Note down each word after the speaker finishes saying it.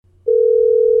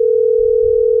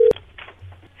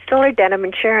Stoller Dunham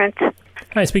Insurance.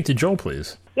 Hi, speak to Joel,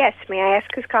 please. Yes, may I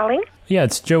ask who's calling? Yeah,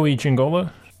 it's Joey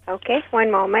Chingola. Okay, one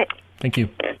moment. Thank you.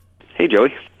 Hey,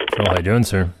 Joey. Joel, how you doing,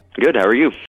 sir? Good, how are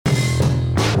you?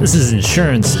 This is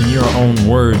insurance in your own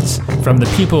words from the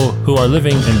people who are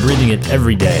living and breathing it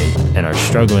every day and are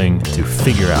struggling to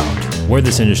figure out where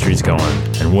this industry is going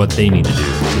and what they need to do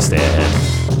to stay ahead.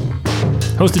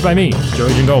 Hosted by me,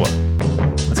 Joey Chingola.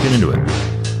 Let's get into it.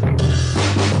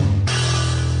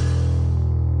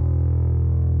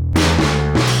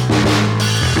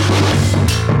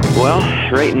 Well,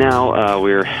 right now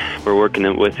we're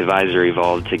working with Advisor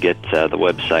Evolve to get the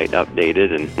website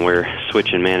updated, and we're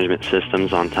switching management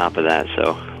systems on top of that.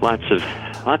 So lots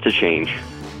of change.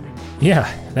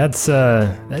 Yeah, that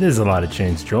is a lot of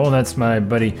change, Joel. That's my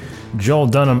buddy Joel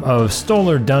Dunham of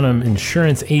Stoller Dunham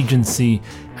Insurance Agency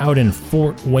out in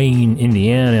Fort Wayne,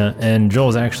 Indiana. And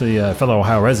Joel's actually a fellow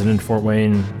Ohio resident. Fort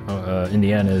Wayne,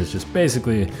 Indiana is just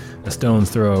basically a stone's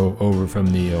throw over from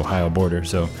the Ohio border.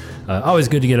 So always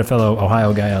good to get a fellow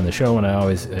Ohio guy on the show when I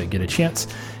always get a chance.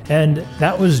 And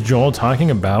that was Joel talking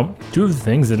about two of the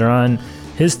things that are on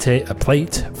his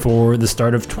plate for the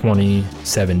start of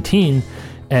 2017.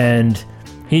 And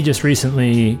he just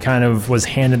recently kind of was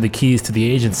handed the keys to the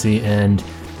agency, and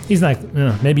he's not,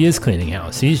 maybe he is cleaning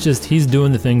house. He's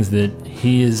doing the things that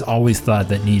he has always thought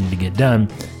that needed to get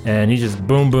done. And he's just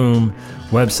boom,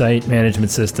 website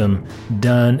management system,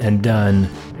 done.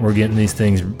 We're getting these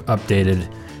things updated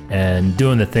and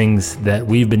doing the things that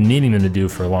we've been needing them to do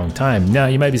for a long time. Now,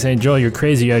 you might be saying, Joel, you're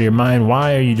crazy out of your mind.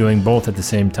 Why are you doing both at the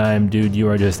same time? Dude, you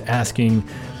are just asking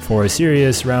for a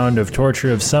serious round of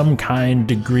torture of some kind,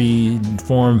 degree,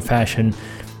 form, fashion.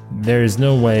 There's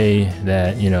no way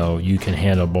that, you can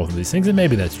handle both of these things. And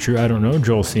maybe that's true. I don't know.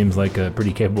 Joel seems like a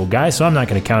pretty capable guy, so I'm not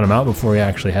going to count him out before he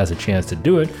actually has a chance to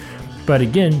do it. But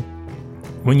again,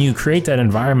 when you create that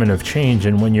environment of change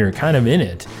and when you're kind of in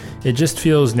it, it just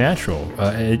feels natural.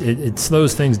 It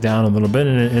slows things down a little bit,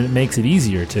 and it makes it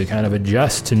easier to kind of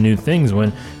adjust to new things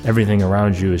when everything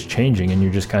around you is changing and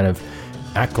you're just kind of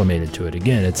acclimated to it.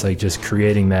 Again, it's like just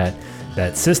creating that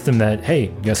system that,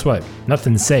 hey, guess what?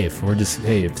 Nothing's safe. We're just,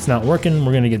 hey, if it's not working,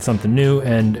 we're going to get something new,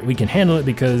 and we can handle it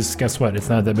because guess what? It's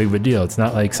not that big of a deal. It's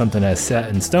not like something that's set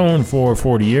in stone for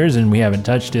 40 years and we haven't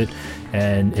touched it,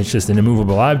 and it's just an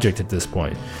immovable object at this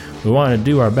point. We want to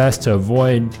do our best to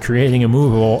avoid creating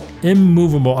immovable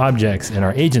objects in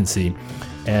our agency,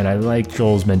 and I like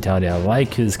Joel's mentality. I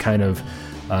like his kind of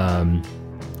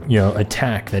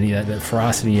attack that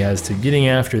ferocity he has to getting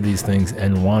after these things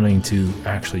and wanting to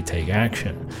actually take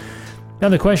action. Now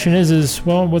the question is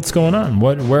well, what's going on?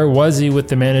 Where was he with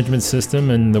the management system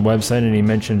and the website? And he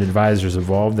mentioned Advisors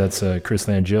Evolve. That's Chris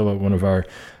Langill, one of our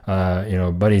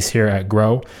buddies here at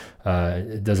Grow.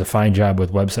 Does a fine job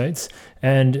with websites.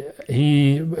 And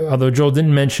although Joel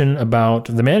didn't mention about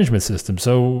the management system,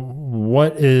 so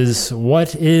what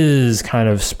is kind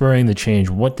of spurring the change?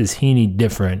 What does he need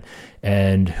different?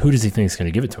 And who does he think is going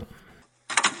to give it to him?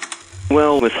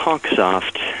 Well, with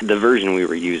Hawksoft, the version we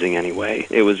were using anyway,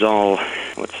 it was all,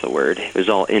 It was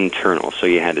all internal, so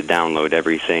you had to download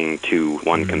everything to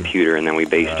one computer, and then we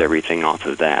based everything off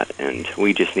of that, and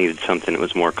we just needed something that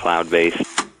was more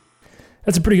cloud-based.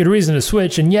 That's a pretty good reason to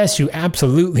switch, and yes, you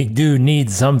absolutely do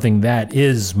need something that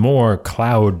is more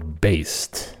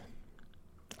cloud-based.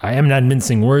 I am not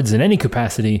mincing words in any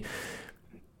capacity.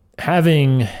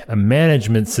 Having a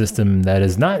management system that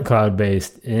is not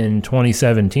cloud-based in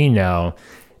 2017 now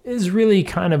is really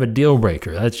kind of a deal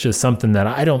breaker. That's just something that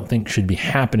I don't think should be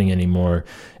happening anymore.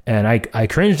 And I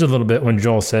cringed a little bit when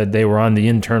Joel said they were on the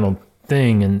internal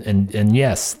thing, and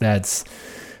yes, that's,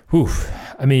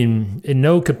 I mean, in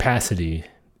no capacity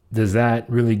does that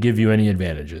really give you any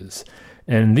advantages.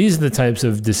 And these are the types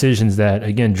of decisions that,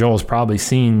 again, Joel's probably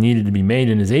seen needed to be made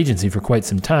in his agency for quite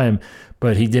some time,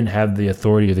 but he didn't have the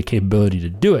authority or the capability to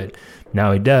do it.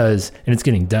 Now he does, and it's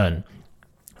getting done.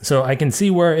 So I can see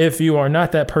where if you are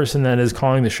not that person that is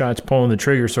calling the shots, pulling the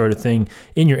trigger sort of thing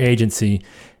in your agency,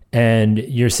 and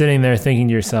you're sitting there thinking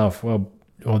to yourself, well,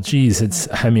 geez,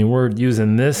 we're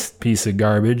using this piece of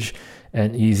garbage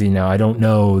and easy now. I don't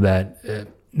know that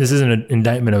this isn't an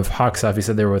indictment of Hawksoft. He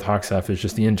said they were with Hawksoft. It's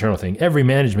just the internal thing. Every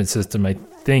management system, I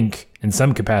think, in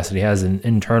some capacity has an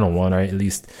internal one, or at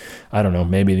least, I don't know,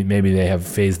 maybe they have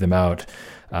phased them out.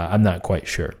 I'm not quite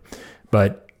sure.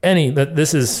 But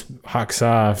this is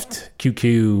Hawksoft,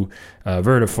 QQ,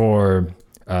 Vertafore,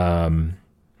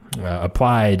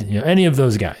 Applied, any of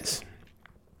those guys.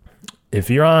 If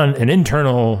you're on an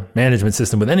internal management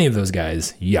system with any of those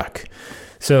guys, yuck.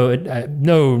 So we're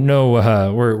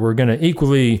going to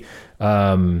equally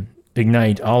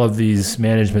ignite all of these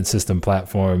management system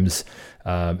platforms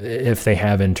if they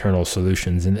have internal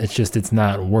solutions, and it's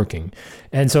not working.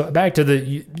 And so back to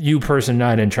the you person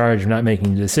not in charge of not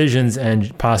making decisions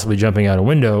and possibly jumping out a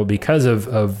window because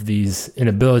of these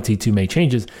inability to make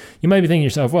changes, you might be thinking to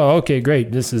yourself, well, okay,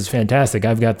 great, this is fantastic.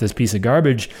 I've got this piece of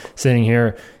garbage sitting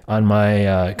here on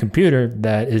my computer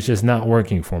that is just not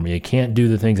working for me. It can't do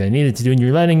the things I need it to do, and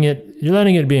you're letting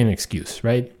it be an excuse,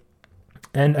 right?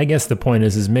 And I guess the point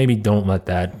is maybe don't let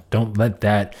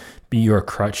that be your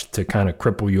crutch to kind of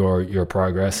cripple your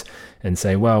progress and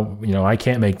say, well, I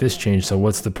can't make this change, so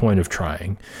what's the point of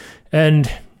trying? And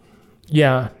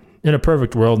yeah, in a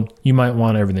perfect world, you might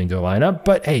want everything to line up,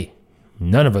 but hey,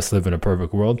 none of us live in a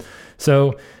perfect world.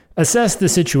 So assess the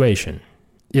situation.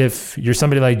 If you're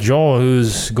somebody like Joel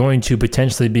who's going to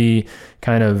potentially be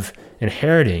kind of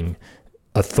inheriting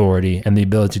authority and the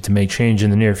ability to make change in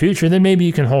the near future, then maybe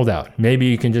you can hold out. Maybe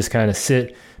you can just kind of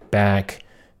sit back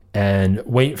and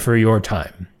wait for your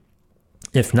time.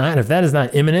 If not, if that is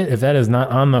not imminent, if that is not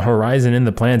on the horizon in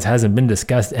the plans, hasn't been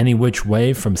discussed any which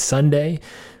way from Sunday,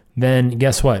 then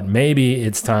guess what? Maybe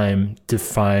it's time to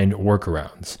find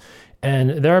workarounds. And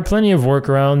there are plenty of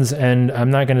workarounds, and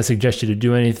I'm not going to suggest you to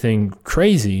do anything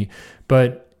crazy,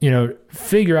 but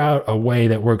figure out a way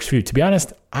that works for you. To be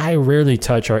honest, I rarely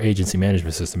touch our agency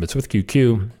management system. It's with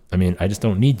QQ. I just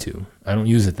don't need to. I don't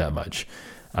use it that much.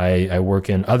 I work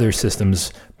in other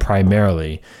systems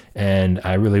primarily, and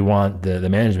I really want the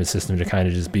management system to kind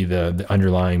of just be the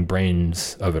underlying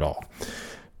brains of it all.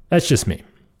 That's just me.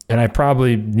 And I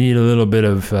probably need a little bit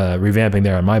of revamping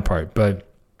there on my part. But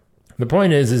the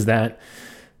point is that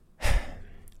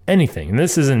anything, and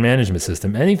this isn't management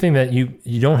system, anything that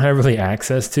you don't have really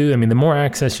access to, the more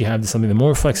access you have to something, the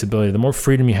more flexibility, the more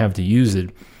freedom you have to use it,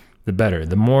 the better.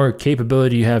 The more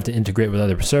capability you have to integrate with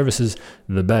other services,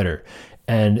 the better.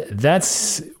 And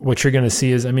that's what you're going to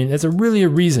see is, that's really a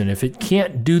reason. If it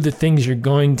can't do the things you're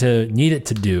going to need it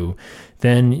to do,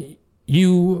 then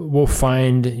you will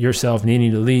find yourself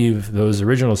needing to leave those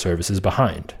original services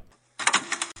behind.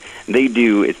 They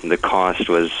do. The cost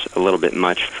was a little bit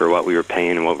much for what we were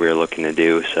paying and what we were looking to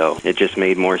do, so it just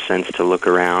made more sense to look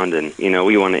around. And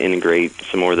we want to integrate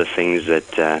some more of the things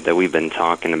that we've been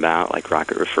talking about, like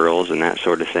rocket referrals and that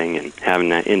sort of thing. And having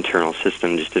that internal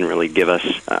system just didn't really give us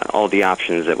all the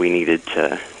options that we needed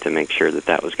to make sure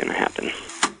that was going to happen.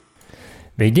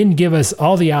 They didn't give us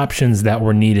all the options that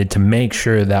were needed to make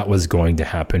sure that was going to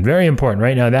happen. Very important.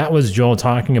 Right now, that was Joel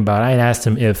talking about. I had asked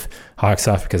him if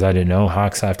Hawksoft, because I didn't know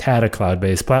Hawksoft had a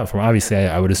cloud-based platform. Obviously,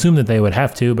 I would assume that they would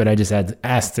have to, but I just had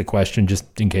asked the question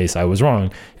just in case I was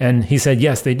wrong. And he said,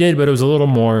 yes, they did, but it was a little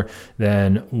more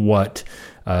than what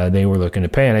they were looking to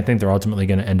pay. And I think they're ultimately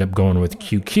going to end up going with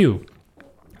QQ.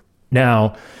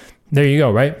 Now, there you go,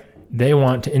 right? They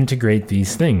want to integrate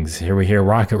these things. Here we hear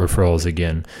rocket referrals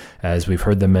again, as we've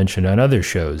heard them mentioned on other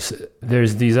shows.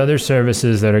 There's these other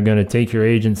services that are going to take your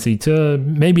agency to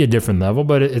maybe a different level,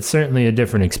 but it's certainly a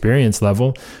different experience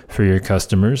level for your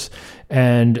customers.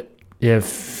 And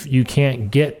if you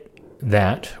can't get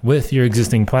that with your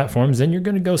existing platforms, then you're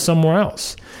going to go somewhere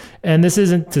else. And this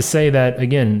isn't to say that,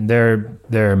 again,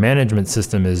 their management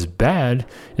system is bad.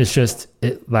 It's just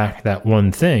it lacked that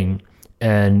one thing.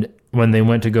 And when they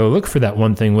went to go look for that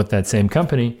one thing with that same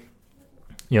company,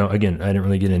 again, I didn't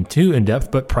really get into in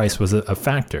depth, but price was a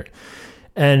factor.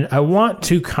 And I want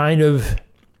to kind of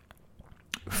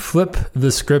flip the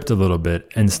script a little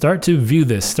bit and start to view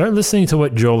this, start listening to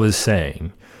what Joel is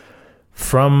saying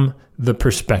from the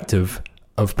perspective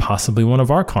of possibly one of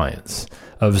our clients,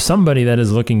 of somebody that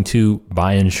is looking to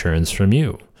buy insurance from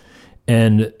you,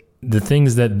 and the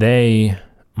things that they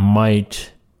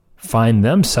might find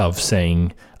themselves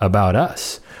saying about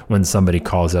us when somebody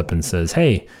calls up and says,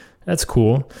 hey, that's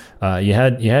cool. You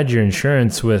had your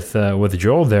insurance with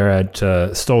Joel there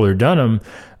at Stoller Dunham,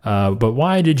 but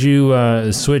why did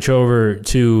you switch over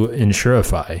to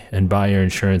Insurify and buy your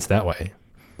insurance that way?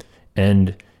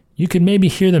 And you could maybe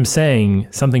hear them saying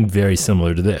something very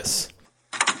similar to this.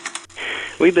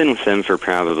 We've been with them for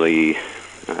probably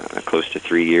close to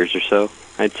 3 years or so,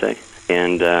 I'd say.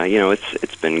 And,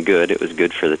 it's been good. It was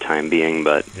good for the time being,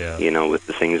 but, with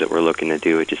the things that we're looking to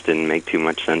do, it just didn't make too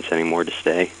much sense anymore to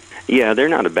stay. Yeah, they're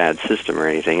not a bad system or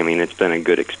anything. It's been a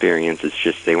good experience. It's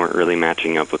just they weren't really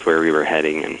matching up with where we were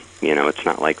heading, and, it's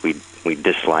not like we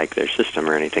dislike their system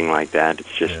or anything like that.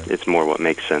 It's just, It's more what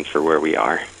makes sense for where we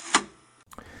are.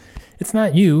 It's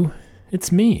not you,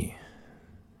 it's me.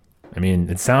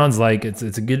 It sounds like it's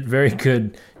a good, very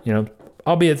good,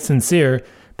 albeit sincere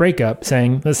breakup,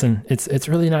 saying, listen, it's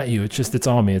really not you. It's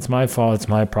all me. It's my fault. It's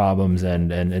my problems.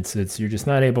 And it's you're just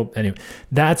not able. Anyway,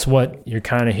 that's what you're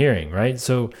kind of hearing, right?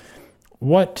 So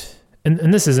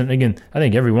and this isn't, again, I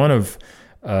think every one of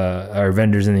our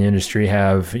vendors in the industry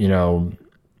have,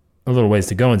 a little ways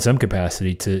to go in some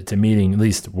capacity to meeting at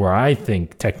least where I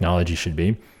think technology should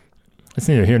be. It's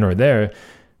neither here nor there.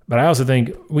 But I also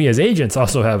think we as agents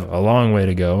also have a long way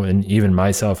to go, and even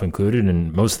myself included,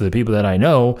 and most of the people that I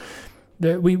know,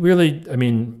 that we really,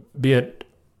 be it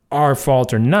our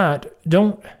fault or not,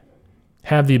 don't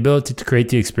have the ability to create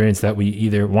the experience that we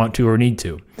either want to or need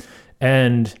to.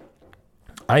 And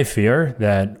I fear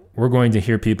that we're going to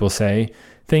hear people say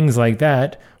things like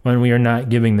that when we are not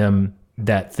giving them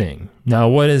that thing. Now,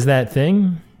 what is that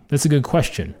thing? That's a good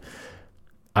question.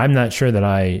 I'm not sure that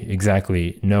I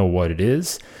exactly know what it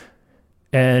is.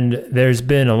 And there's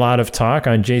been a lot of talk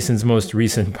on Jason's most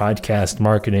recent podcast,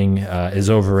 Marketing is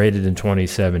Overrated in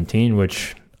 2017,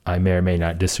 which I may or may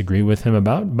not disagree with him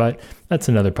about, but that's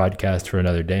another podcast for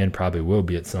another day and probably will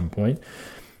be at some point.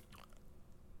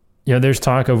 There's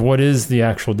talk of what is the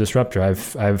actual disruptor.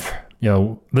 I've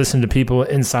listened to people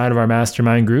inside of our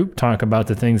mastermind group talk about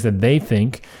the things that they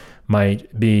think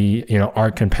might be,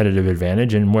 our competitive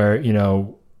advantage, and where,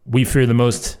 we fear the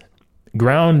most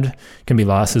ground can be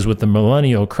lost is with the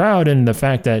millennial crowd, and the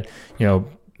fact that,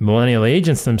 millennial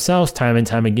agents themselves time and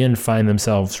time again find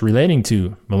themselves relating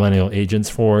to millennial agents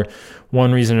for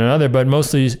one reason or another, but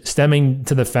mostly stemming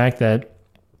to the fact that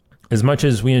as much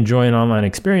as we enjoy an online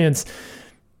experience,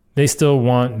 they still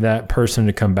want that person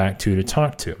to come back to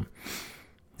talk to.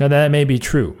 Now, that may be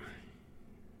true.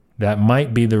 That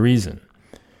might be the reason.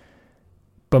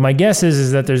 But my guess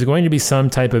is that there's going to be some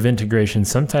type of integration,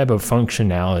 some type of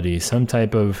functionality, some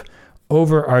type of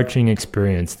overarching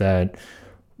experience that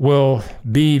will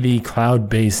be the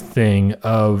cloud-based thing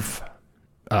of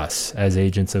us as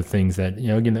agents of things that,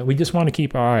 again, that we just want to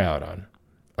keep our eye out on,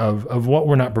 of what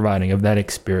we're not providing, of that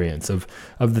experience, of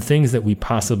the things that we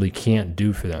possibly can't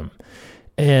do for them.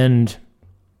 And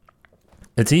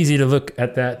it's easy to look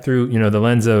at that through, the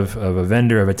lens of a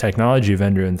vendor, of a technology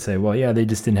vendor, and say, well, yeah, they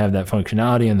just didn't have that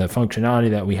functionality, and the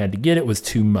functionality that we had to get, it was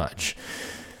too much.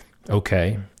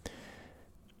 Okay.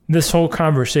 This whole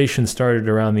conversation started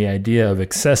around the idea of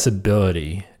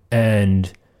accessibility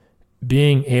and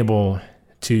being able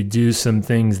to do some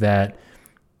things that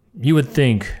you would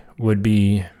think would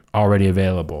be already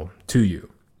available to you.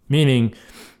 Meaning,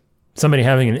 somebody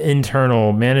having an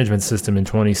internal management system in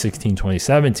 2016,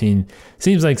 2017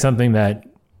 seems like something that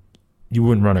you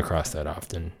wouldn't run across that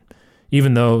often.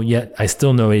 Even though, yet, I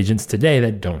still know agents today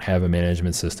that don't have a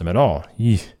management system at all.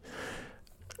 Eesh.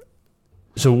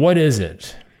 So what is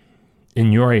it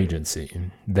in your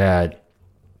agency that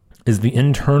is the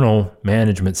internal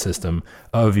management system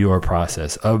of your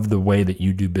process, of the way that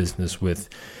you do business with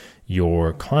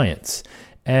your clients?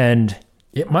 And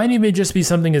it might even just be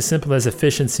something as simple as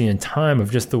efficiency and time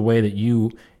of just the way that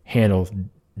you handle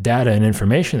data and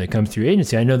information that comes through your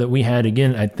agency. I know that we had,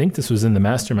 again, I think this was in the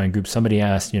mastermind group, somebody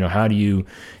asked, how do you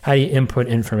input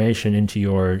information into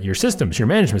your systems, your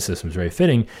management systems, very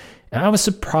fitting. And I was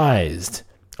surprised,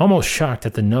 almost shocked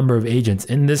at the number of agents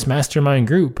in this mastermind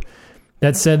group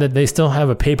that said that they still have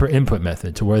a paper input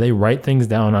method to where they write things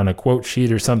down on a quote sheet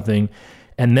or something,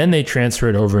 and then they transfer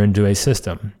it over into a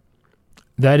system.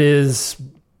 That is,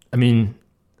 I don't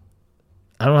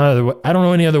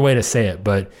know any other way to say it,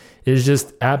 but it is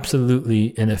just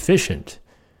absolutely inefficient.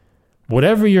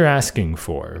 Whatever you're asking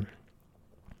for,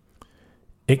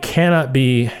 it cannot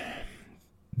be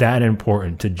that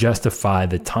important to justify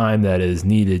the time that is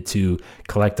needed to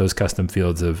collect those custom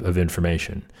fields of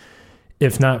information.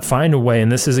 If not, find a way,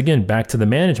 and this is, again, back to the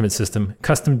management system,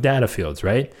 custom data fields,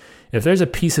 right? If there's a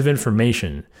piece of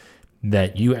information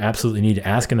that you absolutely need to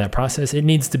ask in that process, it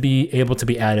needs to be able to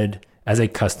be added as a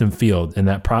custom field in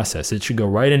that process. It should go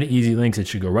right into EasyLinks. It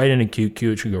should go right into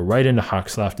QQ. It should go right into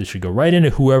Hawksoft. It should go right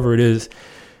into whoever it is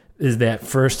that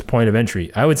first point of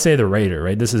entry. I would say the rater,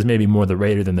 right? This is maybe more the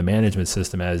rater than the management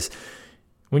system, as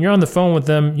when you're on the phone with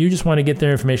them, you just want to get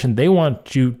their information. They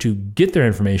want you to get their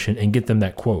information and get them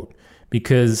that quote,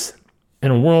 because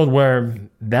in a world where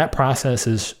that process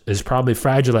is probably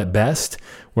fragile at best,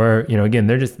 where, again,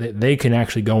 they can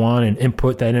actually go on and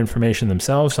input that information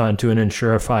themselves onto an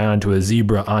Insurify, onto a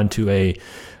Zebra, onto a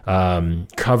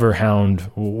CoverHound,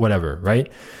 whatever,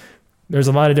 right? There's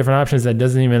a lot of different options that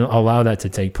doesn't even allow that to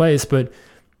take place, but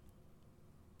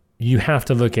you have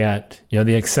to look at,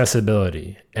 the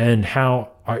accessibility and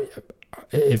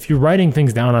if you're writing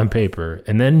things down on paper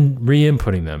and then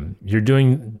re-inputting them, you're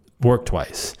doing work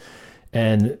twice.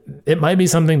 And it might be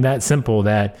something that simple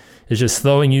that is just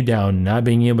slowing you down, not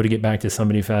being able to get back to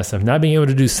somebody fast enough, not being able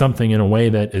to do something in a way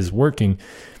that is working.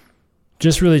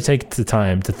 Just really take the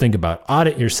time to think about,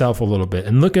 audit yourself a little bit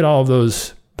and look at all of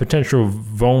those potential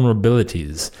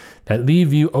vulnerabilities that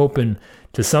leave you open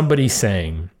to somebody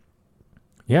saying,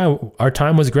 yeah, our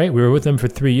time was great. We were with them for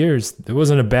 3 years. It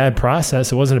wasn't a bad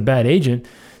process. It wasn't a bad agent.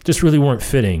 Just really weren't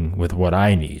fitting with what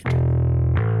I need.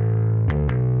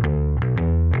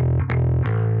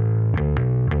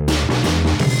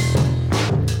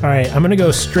 All right, I'm going to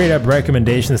go straight up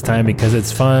recommendation this time because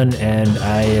it's fun, and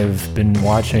I have been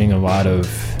watching a lot of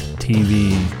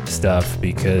TV stuff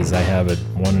because I have a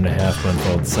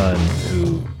 1.5-month-old son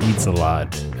who eats a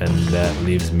lot, and that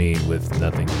leaves me with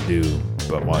nothing to do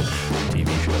but watch TV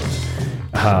shows.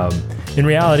 In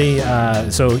reality,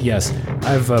 so yes,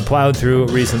 I've plowed through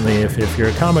recently. If you're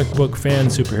a comic book fan,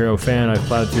 superhero fan, I've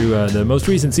plowed through the most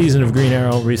recent season of Green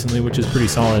Arrow recently, which is pretty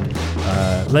solid.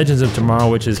 Legends of Tomorrow,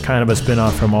 which is kind of a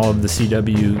spin-off from all of the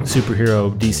CW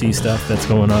superhero DC stuff that's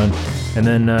going on. And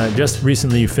then just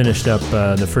recently finished up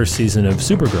the first season of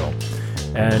Supergirl.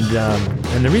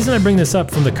 And the reason I bring this up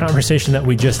from the conversation that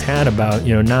we just had about,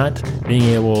 not being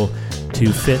able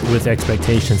to fit with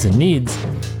expectations and needs,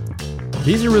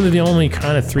 these are really the only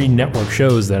kind of 3 network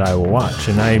shows that I will watch,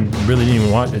 and I really didn't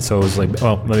even watch it, so it was like,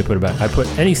 well, let me put it back. I put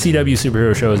any CW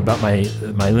superhero shows about my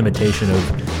limitation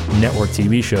of network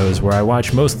TV shows, where I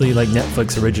watch mostly like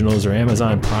Netflix originals or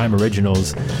Amazon Prime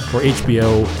originals or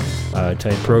HBO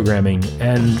type programming.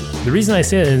 And the reason I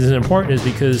say it is important is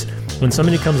because when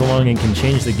somebody comes along and can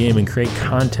change the game and create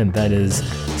content that is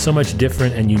so much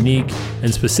different and unique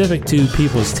and specific to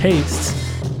people's tastes,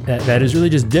 that is really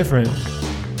just different,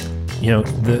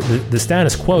 the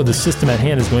status quo, the system at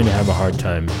hand is going to have a hard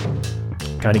time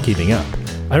kind of keeping up.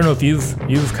 I don't know if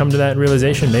you've come to that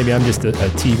realization. Maybe I'm just a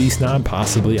TV snob,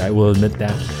 possibly. I will admit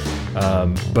that.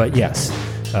 But yes,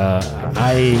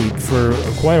 I, for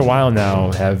quite a while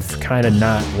now, have kind of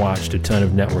not watched a ton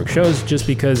of network shows just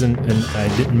because, and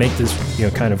I didn't make this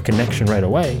kind of connection right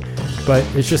away, but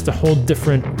it's just a whole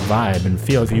different vibe and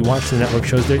feel. If you watch the network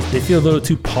shows, they feel a little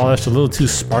too polished, a little too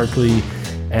sparkly,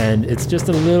 and it's just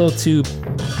a little too,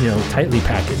 tightly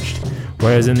packaged.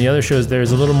 Whereas in the other shows,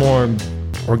 there's a little more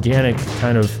organic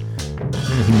kind of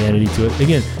humanity to it.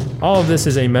 Again, all of this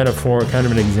is a metaphor, kind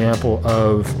of an example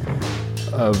of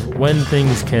when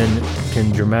things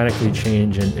can dramatically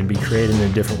change and be created in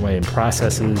a different way, and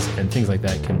processes and things like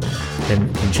that can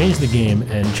change the game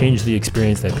and change the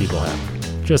experience that people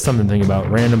have. Just something to think about.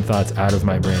 Random thoughts out of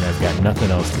my brain. I've got nothing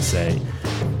else to say.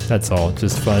 That's all.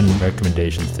 Just fun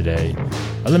recommendations today.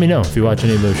 Let me know if you watch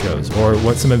any of those shows or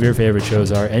what some of your favorite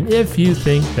shows are, and if you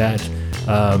think that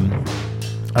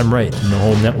I'm right in the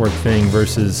whole network thing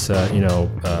versus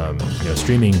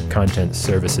streaming content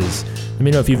services. Let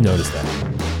me know if you've noticed that.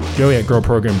 Joey at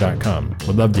growprogram.com.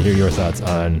 Would love to hear your thoughts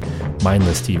on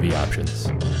mindless TV options.